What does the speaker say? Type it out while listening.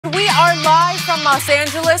are live from Los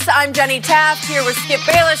Angeles. I'm Jenny Taft here with Skip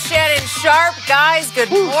Bayless, Shannon Sharp. Guys, good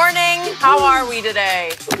morning. How are we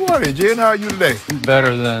today? Good morning, Jen. How are you today?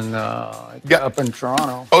 Better than up in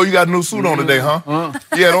Toronto. Oh, you got a new suit on today, huh?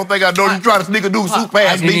 Yeah, don't think I know you trying to sneak a new suit past me.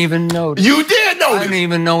 I didn't even notice. You did notice. I didn't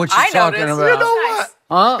even know what you're talking about. You know what?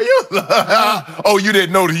 Huh? Oh, you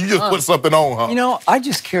didn't notice. You just put something on, huh? You know, I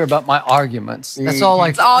just care about my arguments. That's all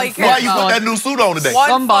I care about. Why you put that new suit on today?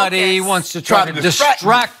 Somebody wants to try to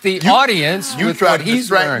distract the audience with what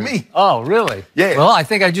he's wearing. Me. Oh, really? Yeah. Well, I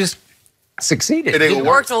think I just succeeded. It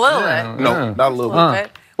worked a little bit. No, not a little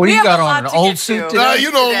bit. What do you got on? An old suit today?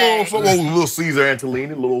 You know, little Caesar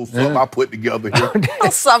Antolini, little something I put together here.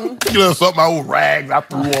 Something. You know, something, my old rags I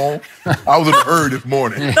threw on. I was in a hurry this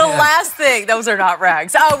morning. The last thing, those are not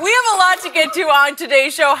rags. We have a lot to get to on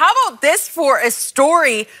today's show. How about this for a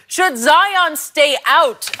story? Should Zion stay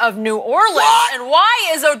out of New Orleans? What? And why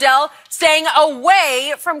is Odell staying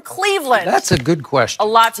away from Cleveland? That's a good question. A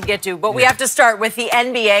lot to get to, but we have to start with the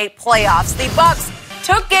NBA playoffs. The Bucks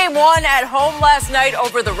took game one at home last night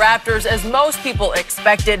over the Raptors, as most people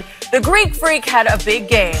expected. The Greek Freak had a big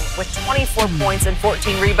game with 24 points and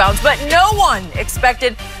 14 rebounds, but no one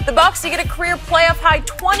expected the Bucks to get a career playoff high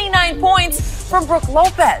 29 points from Brook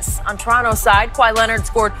Lopez. On Toronto's side, Kawhi Leonard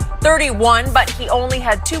scored 31, but he only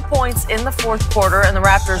had 2 points in the fourth quarter, and the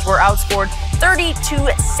Raptors were outscored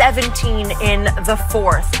 32-17 in the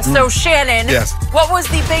fourth. So, Shannon, yes. What was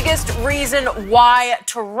the biggest reason why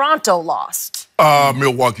Toronto lost?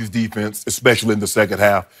 Milwaukee's defense, especially in the second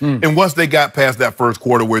half. And once they got past that first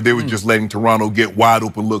quarter where they were just letting Toronto get wide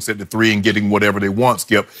open looks at the three and getting whatever they want,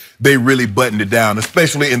 Skip, they really buttoned it down,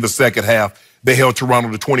 especially in the second half. They held Toronto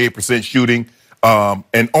to 28% shooting,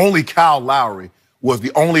 and only Kyle Lowry was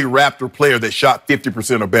the only Raptor player that shot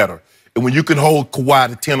 50% or better. And when you can hold Kawhi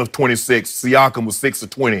to 10 of 26, Siakam was 6 of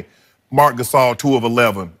 20, Marc Gasol 2 of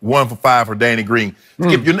 11, 1 for 5 for Danny Green.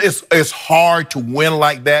 Skip, it's hard to win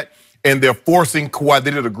like that. And they're forcing Kawhi. They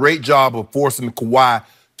did a great job of forcing Kawhi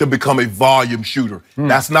to become a volume shooter.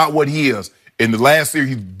 That's not what he is. In the last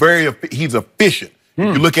series, he's efficient.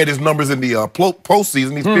 You look at his numbers in the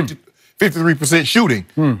postseason, he's 53% shooting.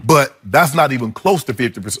 But that's not even close to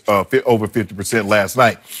 50%, over 50% last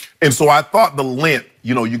night. And so I thought the length,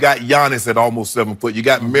 you know, you got Giannis at almost 7 foot. You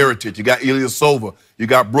got Mirotic. You got Ilyasova. You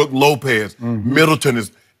got Brook Lopez. Middleton is...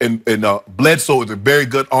 And Bledsoe is a very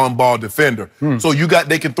good on-ball defender. So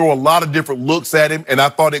they can throw a lot of different looks at him, and I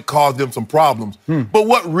thought it caused them some problems. But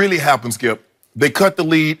what really happened, Skip, they cut the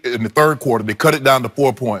lead in the third quarter. They cut it down to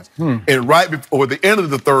 4 points. And right before the end of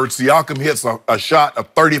the third, Siakam hits a shot, a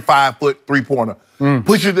 35-foot three-pointer,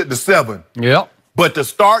 pushes it to 7. Yep. But to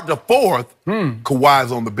start the fourth,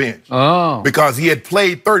 Kawhi's on the bench. Because he had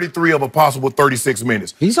played 33 of a possible 36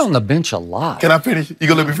 minutes. He's on the bench a lot. Can I finish? You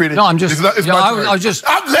gonna let me finish? No, I'm just...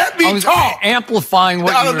 Let me talk. Amplifying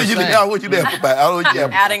what you were saying. I want you to amplify. I don't want you to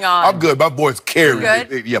amplify. Adding on. I'm good. My voice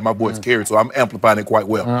carries. Yeah, my voice carries, so I'm amplifying it quite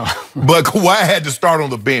well. But Kawhi had to start on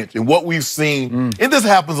the bench. And what we've seen, and this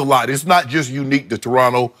happens a lot, it's not just unique to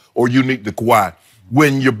Toronto or unique to Kawhi.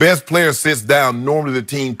 When your best player sits down, normally the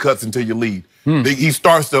team cuts until you lead. He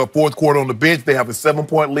starts the fourth quarter on the bench. They have a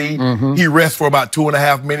 7-point lead. He rests for about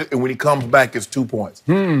 2.5 minutes, and when he comes back, it's 2 points.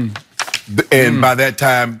 And by that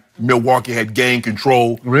time, Milwaukee had gained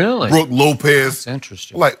control. Really? Brook Lopez. That's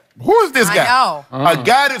interesting. Like, who is this guy? I know. A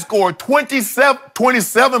guy that scored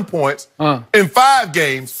 27 points in 5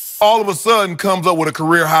 games, all of a sudden comes up with a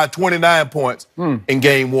career-high 29 points in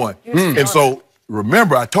game one. And so,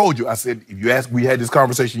 remember, I told you, I said, if you ask, we had this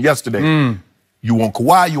conversation yesterday, you want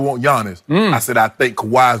Kawhi, you want Giannis. I said, I think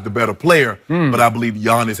Kawhi is the better player, but I believe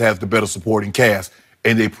Giannis has the better supporting cast.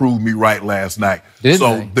 And they proved me right last night.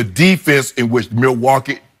 The defense in which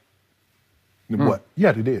Milwaukee, what?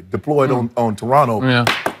 Yeah, they did. Deployed on Toronto. Yeah.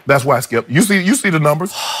 That's why I skipped. You see the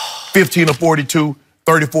numbers. 15 of 42,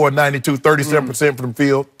 34 of 92, 37% from the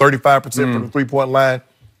field, 35% from the three-point line.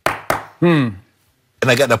 And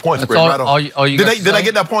I got that point spread right on. Did I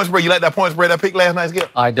get that point spread? You like that point spread I picked last night, Skip?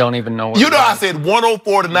 I don't even know what you know, I said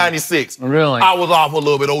 104 to 96. Really? I was off a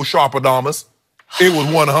little bit, old Sharpadamas. It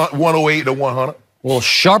was 108 to 100. Well,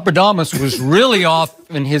 Sharpadamas was really off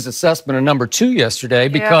in his assessment of number 2 yesterday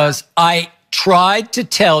because I tried to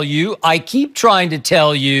tell you, I keep trying to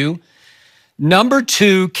tell you, number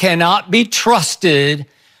 2 cannot be trusted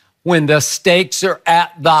when the stakes are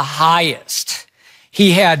at the highest.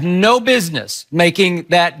 He had no business making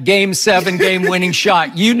that Game 7 game-winning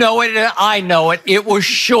shot. You know it, and I know it. It was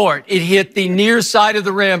short. It hit the near side of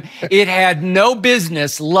the rim. It had no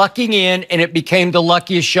business lucking in, and it became the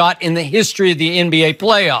luckiest shot in the history of the NBA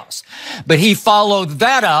playoffs. But he followed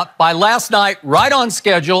that up by last night, right on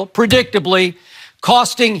schedule, predictably,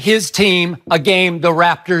 costing his team a game the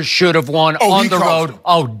Raptors should have won on the road.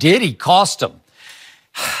 Oh, did he cost them?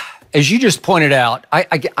 As you just pointed out,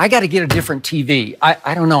 I got to get a different TV.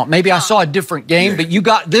 I don't know. Maybe I saw a different game, but you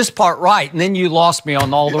got this part right, and then you lost me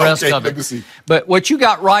on all the rest of it. But what you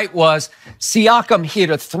got right was Siakam hit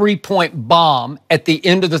a three-point bomb at the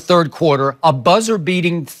end of the third quarter, a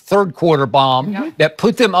buzzer-beating third-quarter bomb that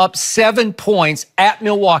put them up 7 points at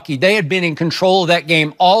Milwaukee. They had been in control of that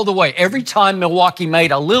game all the way. Every time Milwaukee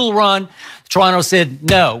made a little run, Toronto said,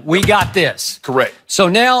 no, we got this. Correct. So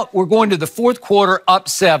now we're going to the fourth quarter up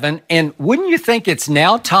 7, and wouldn't you think it's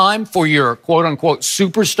now time for your quote-unquote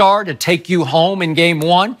superstar to take you home in game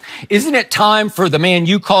 1? Isn't it time for the man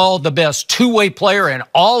you call the best two-way player in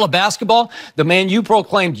all of basketball, the man you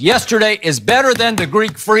proclaimed yesterday is better than the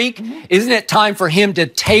Greek Freak? Isn't it time for him to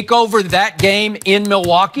take over that game in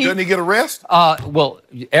Milwaukee? Doesn't he get a rest? Well,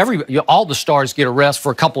 all the stars get a rest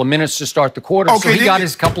for a couple of minutes to start the quarter, so he got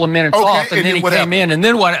his couple of minutes off, and then he came in, and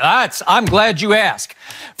then what? I'm glad you asked.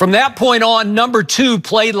 From that point on, number 2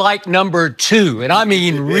 played like number 2, and I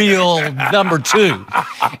mean real number 2.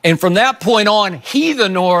 And from that point on, he, the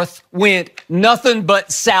North, went nothing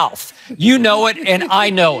but south. You know it, and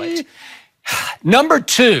I know it. Number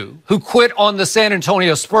 2, who quit on the San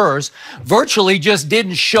Antonio Spurs, virtually just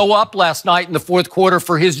didn't show up last night in the fourth quarter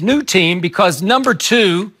for his new team because number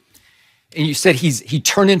 2, and you said he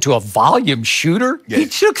turned into a volume shooter? Yes. He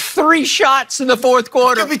took 3 shots in the fourth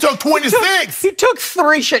quarter. He took 26. He took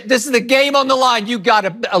 3 shots. This is the game on the line. You got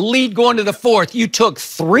a lead going to the fourth. You took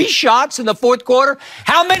 3 shots in the fourth quarter.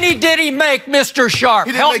 How many did he make, Mr. Sharp?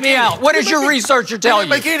 Help me out. What does your researcher tell you? He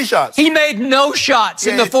didn't make any shots. He made no shots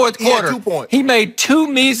in the fourth quarter. He had 2 points. He made 2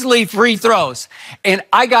 measly free throws. And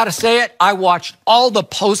I got to say it, I watched all the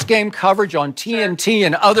post-game coverage on TNT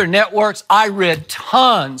and other networks. I read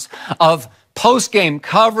tons of post-game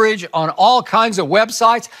coverage on all kinds of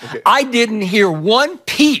websites. I didn't hear one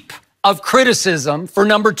peep of criticism for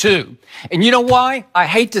number 2. And you know why? I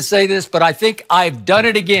hate to say this, but I think I've done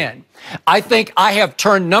it again. I think I have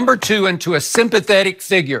turned number 2 into a sympathetic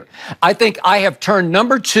figure. I think I have turned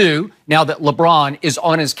number 2, now that LeBron is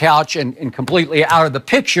on his couch and completely out of the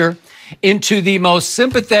picture, into the most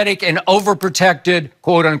sympathetic and overprotected,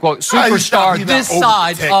 quote-unquote, superstar this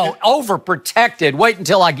side. Oh, overprotected. Wait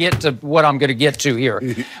until I get to what I'm going to get to here.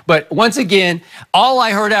 But once again, all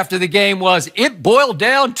I heard after the game was it boiled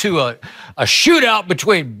down to a shootout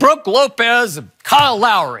between Brook Lopez and Kyle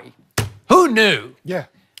Lowry. Who knew? Yeah.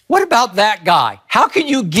 What about that guy? How can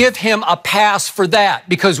you give him a pass for that?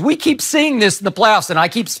 Because we keep seeing this in the playoffs, and I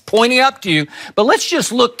keep pointing up to you, but let's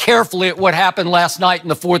just look carefully at what happened last night in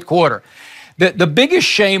the fourth quarter. The biggest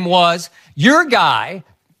shame was your guy,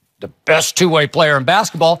 the best two-way player in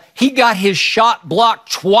basketball, he got his shot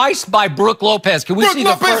blocked twice by Brook Lopez. Can we see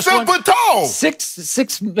the first one?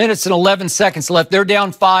 6 minutes and 11 seconds left. They're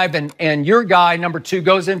down 5, and your guy, number 2,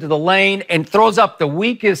 goes into the lane and throws up the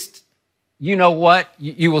weakest. You know what?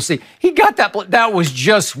 You will see. He got that. That was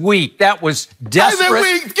just weak. That was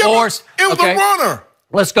desperate force. It was a runner.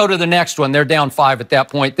 Let's go to the next one. They're down 5 at that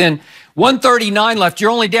point. Then 1:39 left. You're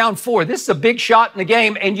only down 4. This is a big shot in the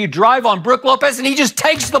game, and you drive on Brook Lopez, and he just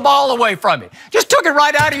takes the ball away from you. Just took it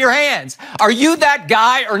right out of your hands. Are you that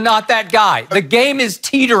guy or not that guy? The game is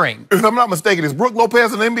teetering. If I'm not mistaken, is Brook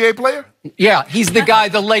Lopez an NBA player? Yeah, he's the guy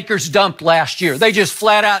the Lakers dumped last year. They just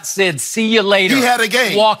flat out said, see you later. He had a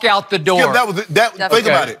game. Walk out the door. Yeah, think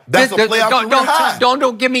about it. That's a playoff high.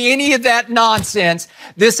 Don't give me any of that nonsense.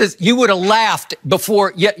 You would have laughed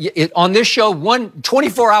before, on this show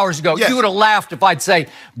 24 hours ago, you would have laughed if I'd say,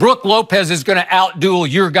 Brook Lopez is going to outduel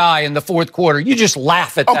your guy in the fourth quarter. You just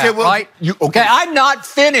laugh at that, right? Okay, I'm not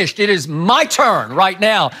finished. It is my turn right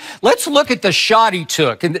now. Let's look at the shot he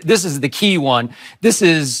took. And this is the key one. This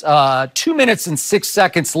is 2 minutes and 6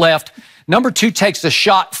 seconds left. Number 2 takes a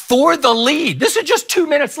shot for the lead. This is just 2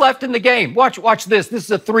 minutes left in the game. Watch this. This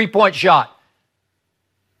is a 3-point shot.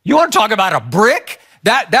 You want to talk about a brick?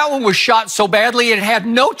 That one was shot so badly it had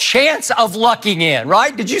no chance of lucking in,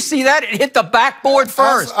 right? Did you see that? It hit the backboard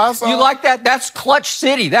first. You like that? That's clutch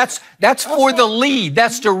city. That's for the lead.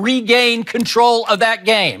 That's to regain control of that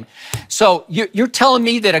game. So you're telling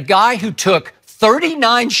me that a guy who took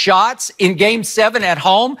 39 shots in Game 7 at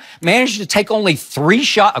home, managed to take only 3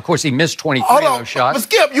 shots. Of course, he missed 23 of those shots.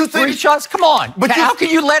 But Skip, you said 3 shots? Come on. But how can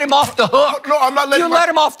you let him off the hook? No, I'm not letting him. You let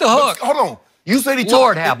him off the hook. Hold on. You said he took...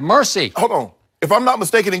 Lord have mercy. Hold on. If I'm not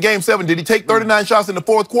mistaken, in Game 7, did he take 39 shots in the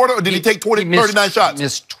fourth quarter, or did he take 39 shots? He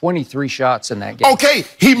missed 23 shots in that game. Okay,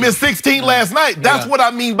 he missed 16 last night. That's what I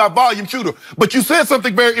mean by volume shooter. But you said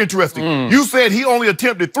something very interesting. You said he only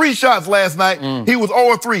attempted 3 shots last night. He was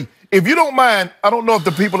 0-3. if you don't mind, I don't know if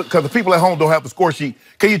because the people at home don't have the score sheet.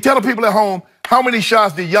 Can you tell the people at home how many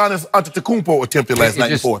shots did Giannis Antetokounmpo attempted last night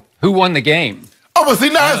in the fourth? Who won the game? Oh, but see,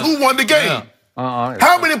 now it's who won the game. Yeah.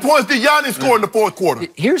 How many points did Giannis score in the fourth quarter?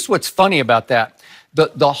 Here's what's funny about that.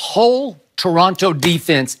 The whole Toronto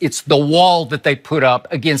defense, it's the wall that they put up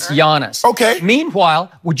against Giannis. Okay.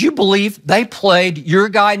 Meanwhile, would you believe they played your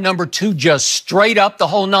guy number 2 just straight up the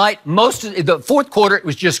whole night? Most of the fourth quarter, it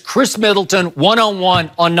was just Chris Middleton one-on-one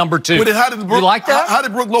on number 2. But then how did you like that? How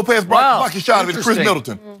did Brook Lopez block his shot of Chris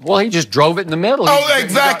Middleton? Well, he just drove it in the middle. Oh,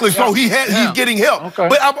 exactly. So he's getting help. Okay.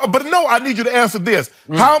 But no, I need you to answer this.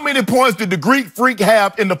 How many points did the Greek Freak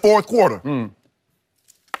have in the fourth quarter?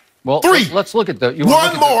 Well, 3. Let's look at the.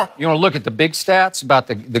 One more. You want to look at the big stats about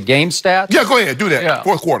the game stats? Yeah, go ahead. Do that. Yeah.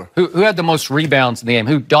 Fourth quarter. Who had the most rebounds in the game?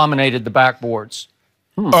 Who dominated the backboards?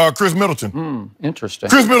 Chris Middleton. Interesting.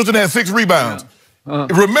 Chris Middleton had 6 rebounds.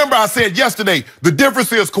 Remember, I said yesterday, the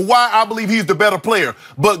difference is Kawhi, I believe he's the better player,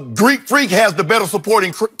 but Greek Freak has the better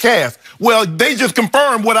supporting cast. Well, they just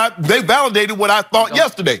confirmed they validated what I thought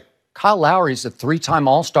yesterday. Kyle Lowry's a 3-time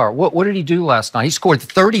All-Star. What did he do last night? He scored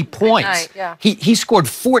 30 points. He scored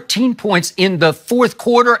 14 points in the fourth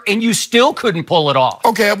quarter, and you still couldn't pull it off.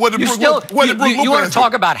 Okay, what did Brook You want to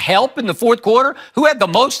talk about help in the fourth quarter? Who had the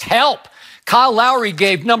most help? Kyle Lowry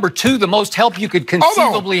gave number 2 the most help you could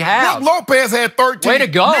conceivably have. Brook Lopez had 13. Way to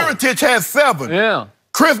go. Mirotic had 7. Yeah.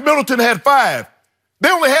 Chris Middleton had 5. They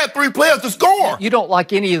only had 3 players to score. You don't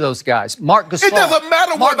like any of those guys. Marc Gasol. It doesn't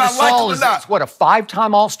matter whether I like him or not. What, a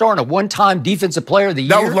 5-time All-Star and a 1-time Defensive Player of the Year?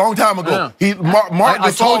 That was a long time ago. Yeah. Marc Gasol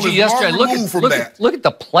I told you yesterday, look at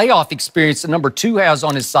the playoff experience that number 2 has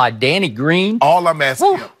on his side. Danny Green. All I'm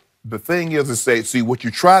asking you, the thing is to see, what you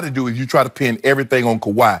try to do is you try to pin everything on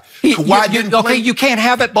Kawhi. Kawhi didn't play. Okay, you can't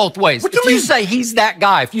have it both ways. What do you mean? mean? You say he's that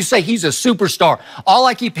guy, if you say he's a superstar, all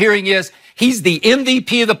I keep hearing is he's the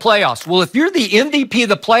MVP of the playoffs. Well, if you're the MVP of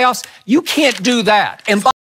the playoffs, you can't do that. And